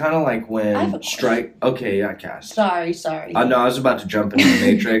 it's like kind of like I have a when question. Strike. Okay, yeah, Cass. Sorry. No, I was about to jump into the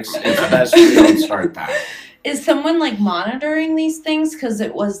Matrix. It's best we don't start that. Is someone like monitoring these things? Because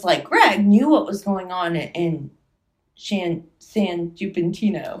it was like Greg knew what was going on in San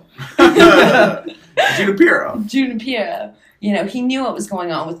Junipero. Junipero. You know, he knew what was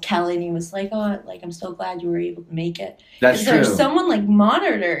going on with Kelly, and he was like, "Oh, like I'm so glad you were able to make it." That's Is true. there someone like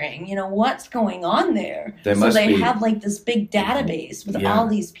monitoring? You know what's going on there? They so must they be. have like this big database with Yeah. all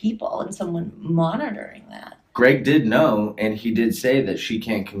these people, and someone monitoring that. Greg did know, and he did say that she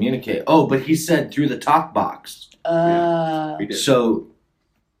can't communicate. Oh, but he said through the talk box. We did. So,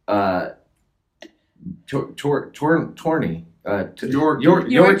 Torney,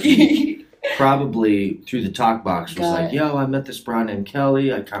 Yorkie, probably through the talk box was Got like, it. "Yo, I met this broad named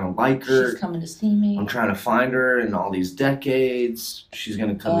Kelly. I kind of like her. She's coming to see me. I'm trying to find her in all these decades. She's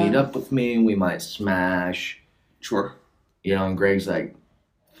gonna come meet up with me. We might smash." Sure. You know, and Greg's like,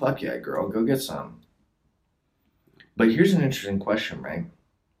 "Fuck yeah, girl, go get some." But here's an interesting question, right?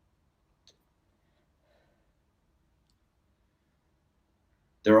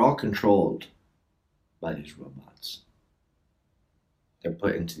 They're all controlled by these robots. They're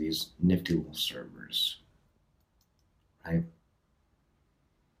put into these nifty little servers, right?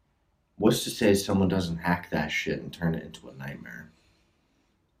 What's to say someone doesn't hack that shit and turn it into a nightmare?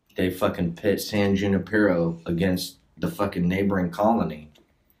 They fucking pit San Junipero against the fucking neighboring colony.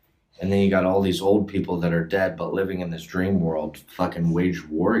 And then you got all these old people that are dead but living in this dream world fucking wage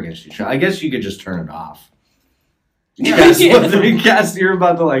war against each other. I guess you could just turn it off. Cass, you're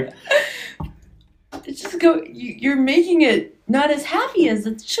about to like... It's just go. You're making it not as happy as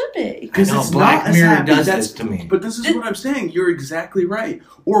it should be. Because No, it's Black not as Mirror happy. does That's- this to me. But this is what I'm saying. You're exactly right.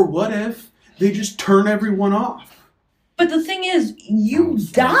 Or what if they just turn everyone off? But the thing is, you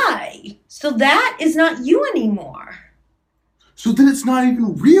die, so that is not you anymore. So then it's not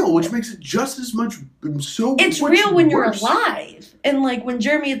even real, which makes it just as much so. It's much real when you're worse. alive. And like when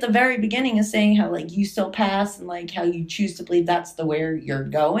Jeremy at the very beginning is saying how like you still pass and like how you choose to believe that's the where you're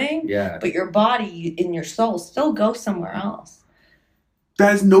going, Yeah. but your body and your soul still go somewhere else.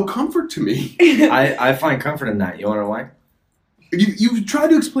 That is no comfort to me. I find comfort in that. You want to know why? You've tried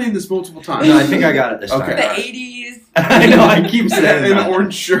to explain this multiple times. No, I think I got it this Okay. The time. 80s. I know, I keep saying An that.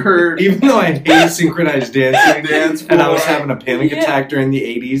 orange shirt. Even though I hate synchronized dancing, Dance and I was floor. having a panic Yeah. attack during the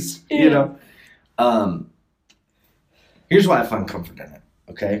 80s, you know. Here's why I find comfort in it,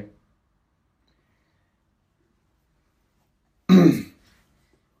 okay?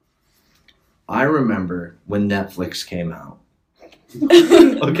 I remember when Netflix came out.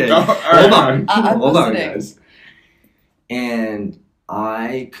 Okay, Hold on. I'm Hold on, listening. guys. And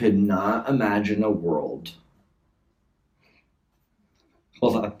I could not imagine a world.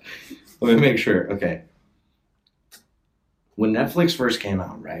 Hold on. Let me make sure. Okay. When Netflix first came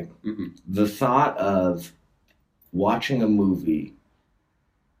out, right? Mm-hmm. The thought of watching a movie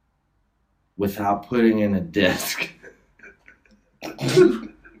without putting in a disc.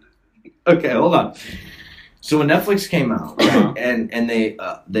 Okay, hold on. So when Netflix came out, right, and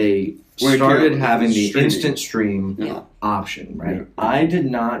they started having the streaming. instant stream Yeah. option, right? Yeah. I did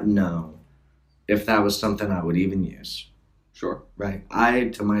not know if that was something I would even use. Sure. Right. I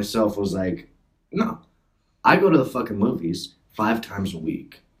to myself was like, no. I go to the fucking movies 5 times a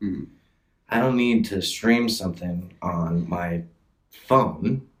week. Mhm. I don't need to stream something on my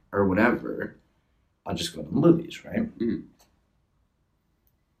phone or whatever. I'll just go to the movies, right? Mhm.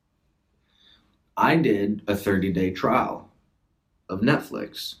 I did a 30-day trial of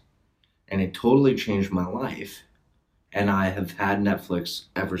Netflix, and it totally changed my life. And I have had Netflix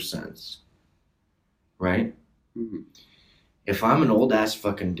ever since. Right? Mhm. If I'm an old ass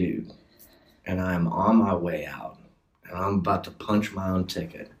fucking dude and I'm on my way out and I'm about to punch my own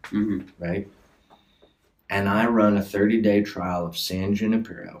ticket, Mhm. right? And I run a 30-day trial of San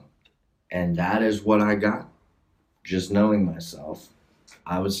Junipero, and that is what I got. Just knowing myself,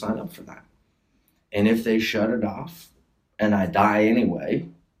 I would sign up for that. And if they shut it off and I die anyway,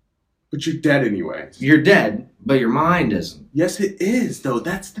 But you're dead anyway. you're dead, but your mind isn't. Yes, it is though.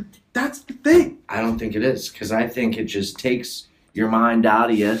 That's the thing. I don't think it is, because I think it just takes your mind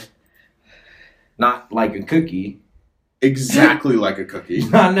out of you. Not like a cookie. Exactly like a cookie.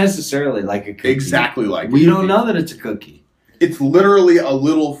 Not necessarily like a cookie. Exactly like. We a don't cookie. know that it's a cookie. It's literally a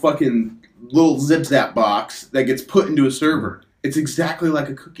little zip zap box that gets put into a server. It's exactly like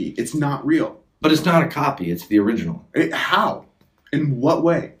a cookie. It's not real. But it's not a copy. It's the original. How? In what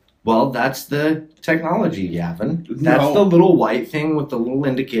way? Well, that's the technology, Gavin. That's No. the little white thing with the little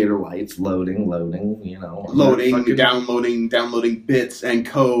indicator lights loading, you know. on that Loading, fucking- downloading bits and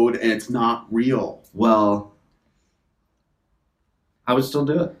code, and it's not real. Well, I would still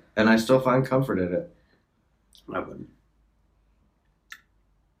do it. And I still find comfort in it. I wouldn't.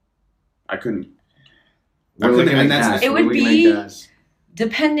 I couldn't. We're couldn't, looking at and that's- gas. It We're would looking at be- gas.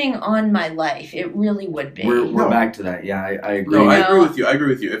 Depending on my life, it really would be. We're No. back to that. Yeah, I agree. No, I know- agree with you. I agree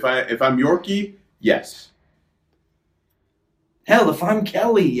with you. If I'm Yorkie, yes. Hell, if I'm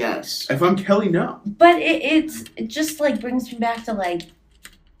Kelly, yes. If I'm Kelly, no. But it just like brings me back to like,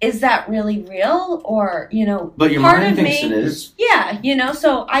 is that really real? Or, you know, But your part mind of thinks me, it is. yeah, you know,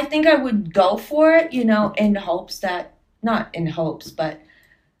 so I think I would go for it, you know, in hopes that, not in hopes, but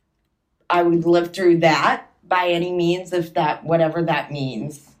I would live through that by any means, if that, whatever that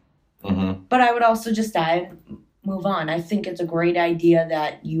means. Mm-hmm. But I would also just die and move on. I think it's a great idea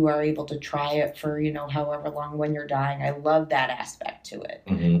that you are able to try it for, you know, however long when you're dying. I love that aspect to it.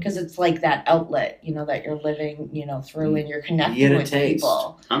 Mm-hmm. Because it's like that outlet, you know, that you're living, you know, through and you're You connecting get a with taste.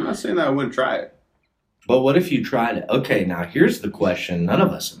 people. I'm not saying that I wouldn't try it. But what if you tried it? Okay, now here's the question none of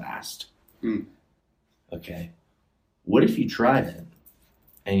us have asked. Hmm. Okay. What if you tried it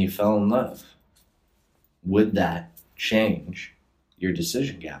and you fell in love? Would that change your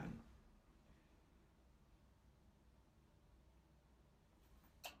decision, Gavin?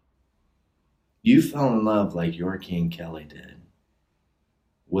 You fell in love like Yorkie and Kelly did.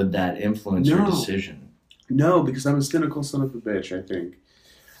 Would that influence your No. decision? No, because I'm a cynical son of a bitch, I think.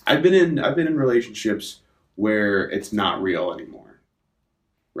 I've been in relationships where it's not real anymore.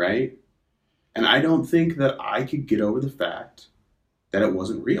 Right? And I don't think that I could get over the fact that it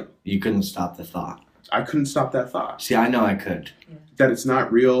wasn't real. You couldn't stop the thought. I couldn't stop that thought. See, I know I could. That it's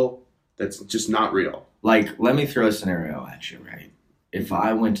not real, that's just not real. Like, let me throw a scenario at you, right? If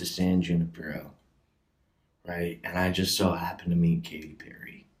I went to San Junipero, right, and I just so happened to meet Katy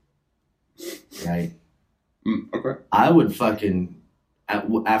Perry, right, Okay. I would fucking,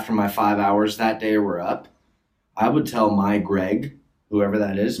 after my 5 hours that day were up, I would tell my Greg, whoever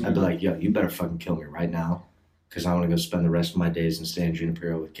that is, I'd be like, yo, you better fucking kill me right now, because I want to go spend the rest of my days in San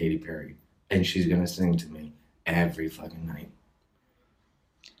Junipero with Katy Perry, and she's going to sing to me every fucking night.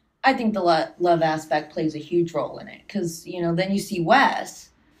 I think the love aspect plays a huge role in it. Because, you know, then you see Wes,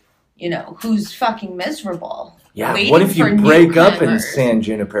 you know, who's fucking miserable. Yeah, waiting what if you for break up in newcomers, San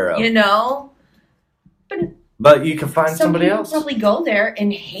Junipero? You know? But you can find Some somebody people else. probably go there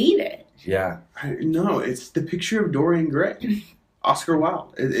and hate it. Yeah. No, it's the picture of Dorian Gray. Oscar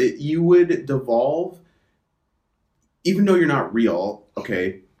Wilde. You would devolve, even though you're not real,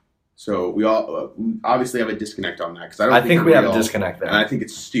 okay? So we all obviously have a disconnect on that because I don't I think I'm we have a real, disconnect there. and I think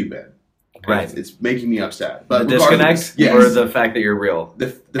it's stupid. Right. It's making me upset. The But disconnect, yes. or the fact that you're real. the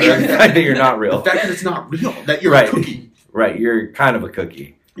fact that you're not real. The fact that it's not real. That you're Right. a cookie. Right, you're kind of a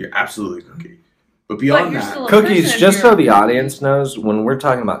cookie. You're absolutely a cookie. But beyond you're that, still a Cookies, person, just you're so a the cookie. audience knows, when we're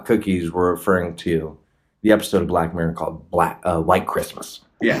talking about cookies, we're referring to the episode of Black Mirror called White Christmas.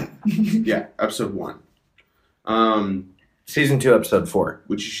 yeah, episode 1, Season 2, episode 4,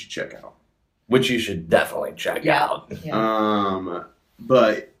 which you should check out. which you should definitely check out. Yeah.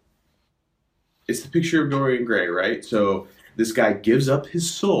 But it's the picture of Dorian Gray, right? So this guy gives up his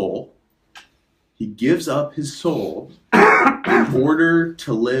soul. He gives up his soul in order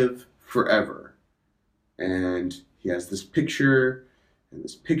to live forever. And he has this picture, and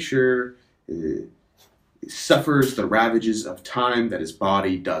this picture suffers the ravages of time that his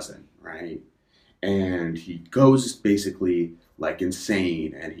body doesn't, right? And he goes basically like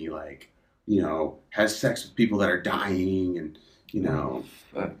insane, and he has sex with people that are dying, and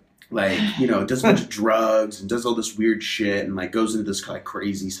does a bunch of drugs and does all this weird shit, and like goes into this like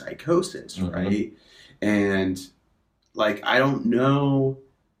crazy psychosis, right? And like, I don't know,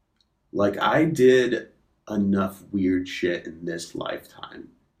 like I did enough weird shit in this lifetime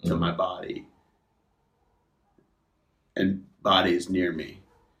to my body and bodies near me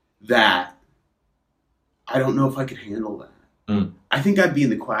that I don't know if I could handle that. I think I'd be in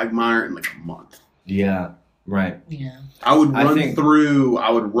the quagmire in like a month. Yeah, right. Yeah. I would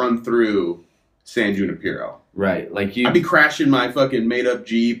run through San Junipero. Right, like I'd be crashing my fucking made up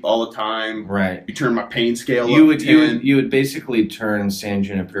Jeep all the time. Right. You turn my pain scale You up to 10. would basically turn San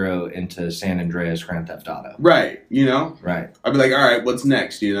Junipero into San Andreas Grand Theft Auto. Right, Right. I'd be like, all right, what's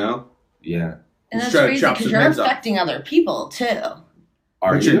next, Yeah. And Just that's try to crazy chop because some you're heads up. affecting other people too.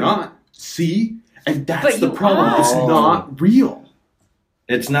 But you're not. See? And that's But the you problem. are. It's not real.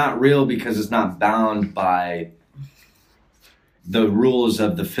 It's not real because it's not bound by the rules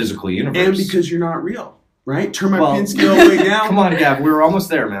of the physical universe. And because you're not real. Right? Turn my Well, pain scale way down. Come on, Gav, we're almost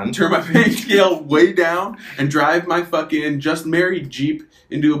there, man. Turn my pain scale way down and drive my fucking just married Jeep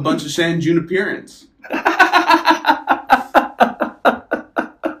into a bunch of San Juniperans.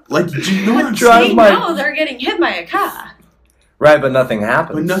 Like, do you know what I'm Drive saying? my- No, they're getting hit by a car. Right, but nothing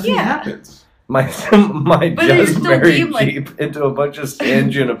happens. But nothing Yeah. happens. My But you're just still married deemed, like- Jeep into a bunch of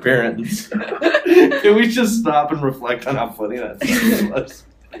San Juniperans. Can we just stop and reflect on how funny that sentence was?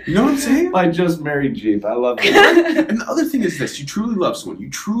 You know what I'm saying? My just married Jeep. I love it. And the other thing is this: you truly love someone. You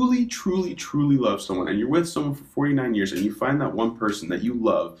truly, truly, truly love someone, and you're with someone for 49 years, and you find that one person that you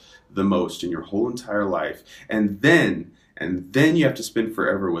love the most in your whole entire life, and then you have to spend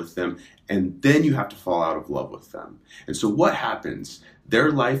forever with them, and then you have to fall out of love with them. And so what happens?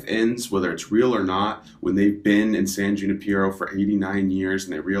 Their life ends, whether it's real or not, when they've been in San Junipero for 89 years,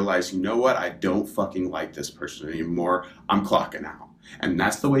 and they realize, you know what? I don't fucking like this person anymore. I'm clocking out. And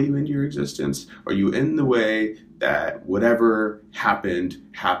that's the way you end your existence, or you end the way that whatever happened,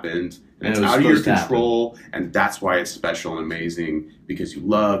 and it's it was out of your supposed to happen. control, and that's why it's special and amazing, because you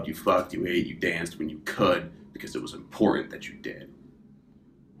loved, you fucked, you ate, you danced when you could, because it was important that you did.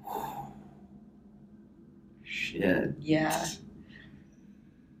 Shit. Yeah.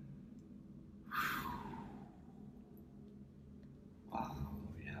 Wow.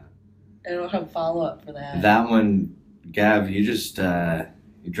 Yeah. I don't have follow up for that. That one, Gav, you just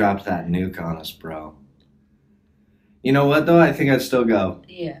you dropped that nuke on us, bro. You know what though? I think I'd still go.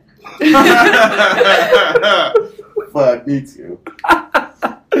 Yeah. Fuck, me too.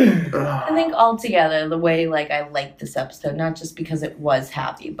 I think altogether, the way I liked this episode, not just because it was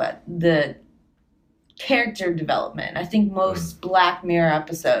happy, but the character development. I think most Black Mirror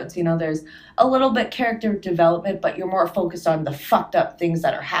episodes, there's a little bit character development, but you're more focused on the fucked up things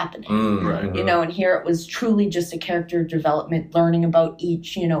that are happening. Right. And here it was truly just a character development, learning about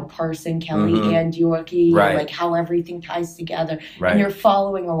each, person, Kelly and Yorkie, Right. how everything ties together. Right. And you're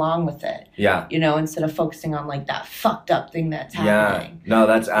following along with it, Yeah. instead of focusing on that fucked up thing that's Yeah. happening. No,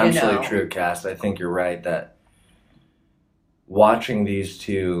 that's absolutely know? true, Cass. I think you're right that watching these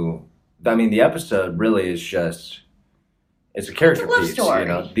two, I mean, the episode really is just, it's a character It's a love piece.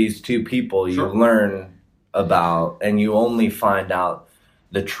 story. These two people you Sure. learn about, and you only find out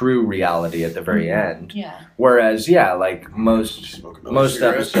the true reality at the very end. Yeah. Whereas, most Smoke another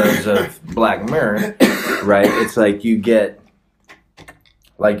cigarette. episodes of Black Mirror, right? It's you get,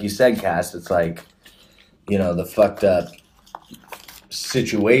 like you said, Cass, it's the fucked up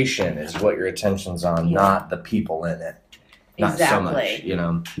situation is what your attention's on, Yeah. not the people in it. Not so much,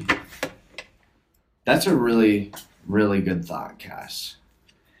 Exactly. That's a really, really good thought, Cass.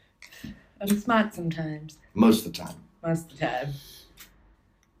 I'm smart sometimes. Most of the time. Most of the time.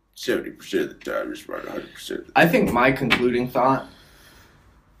 70% of the time, you're smart 100% of the time. I think my concluding thought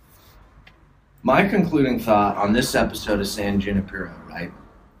My concluding thought on this episode of San Junipero, right,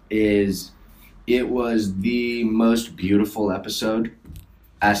 is it was the most beautiful episode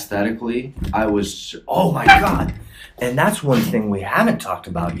aesthetically. Oh my God. And that's one thing we haven't talked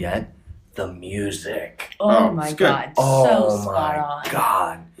about yet, the music. Oh my it's good. God. Oh So spot my on.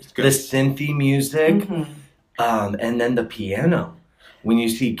 God. It's The good. synthy music, Mhm. and then the piano. When you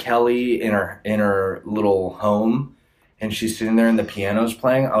see Kelly in her little home and she's sitting there and the piano's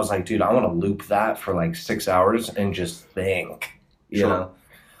playing, I was like, dude, I want to loop that for like 6 hours and just think, you Sure.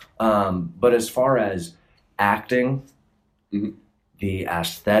 know? But as far as acting, Mhm. the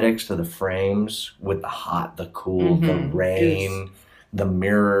aesthetics of the frames with the cool, the Mhm. rain, the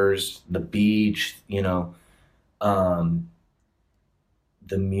mirrors, the beach,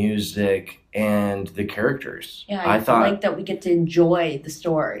 the music and the characters. Yeah, I thought, like that we get to enjoy the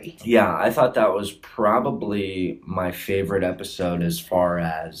story. yeah, I thought that was probably my favorite episode as far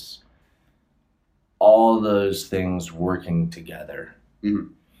as all those things working together.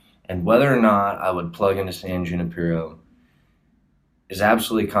 Mhm. And whether or not I would plug into San Junipero is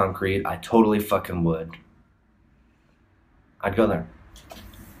absolutely concrete. I totally fucking would. I'd go there.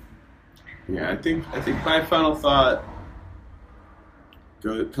 Yeah, I think my final thought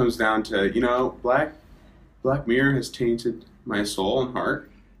comes down to, Black Mirror has tainted my soul and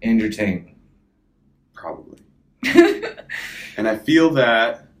heart, And your taint. probably. And I feel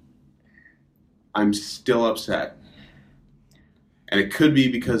that I'm still upset. And it could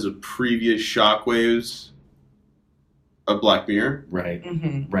be because of previous shockwaves of Black Mirror, Right,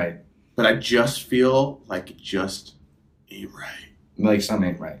 Mhm. right. but I just feel like it just ain't right. Like something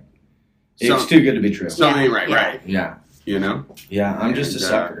ain't right. It's Some- too good to be true. Something ain't right, Yeah. right? Yeah, You know? yeah. I'm just a And,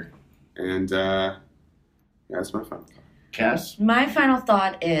 sucker. And yeah, that's my final thought. Cass? My final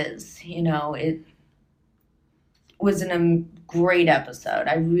thought is, it was a great episode.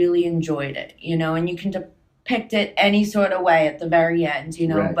 I really enjoyed it, and you can depict it any sort of way at the very end,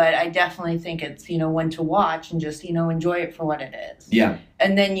 Right. but I definitely think it's, one to watch and just, enjoy it for what it is. Yeah.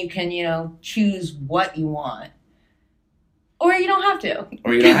 And then you can, choose what you want. Or you don't have to.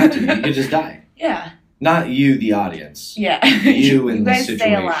 Or you don't have to. You can just die. Yeah. Not you, the audience. Yeah. You in the guys stay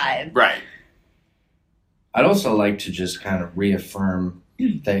situation. alive. Right. I'd also like to just kind of reaffirm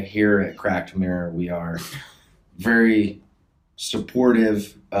that here at Cracked Mirror, we are very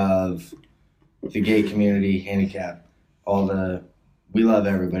supportive of the gay community, handicap, we love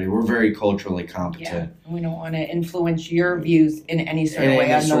everybody. We're very culturally Yeah. competent. We don't want to influence your views in any sort of In way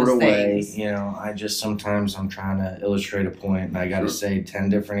any on sort those of way, things. I just sometimes I'm trying to illustrate a point and I got to Sure. say 10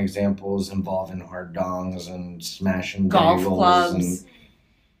 different examples involving hard dongs and smashing Golf bagels clubs,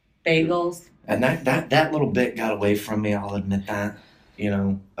 bagels. and that little bit got away from me. I'll admit that.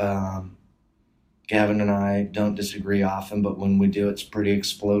 Gavin and I don't disagree often, but when we do, it's pretty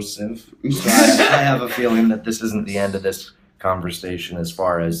explosive. So I have a feeling that this isn't the end of this conversation as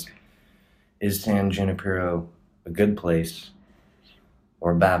far as, is San Junipero a good place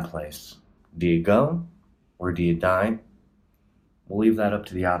or a bad place? Do you go or do you die? We'll leave that up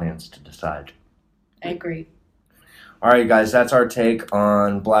to the audience to decide. I agree. All right, guys, that's our take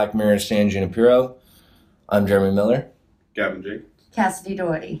on Black Mirror San Junipero. I'm Jeremy Miller. Gavin J. Cassidy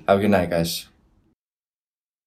Doherty. Have a good night, guys.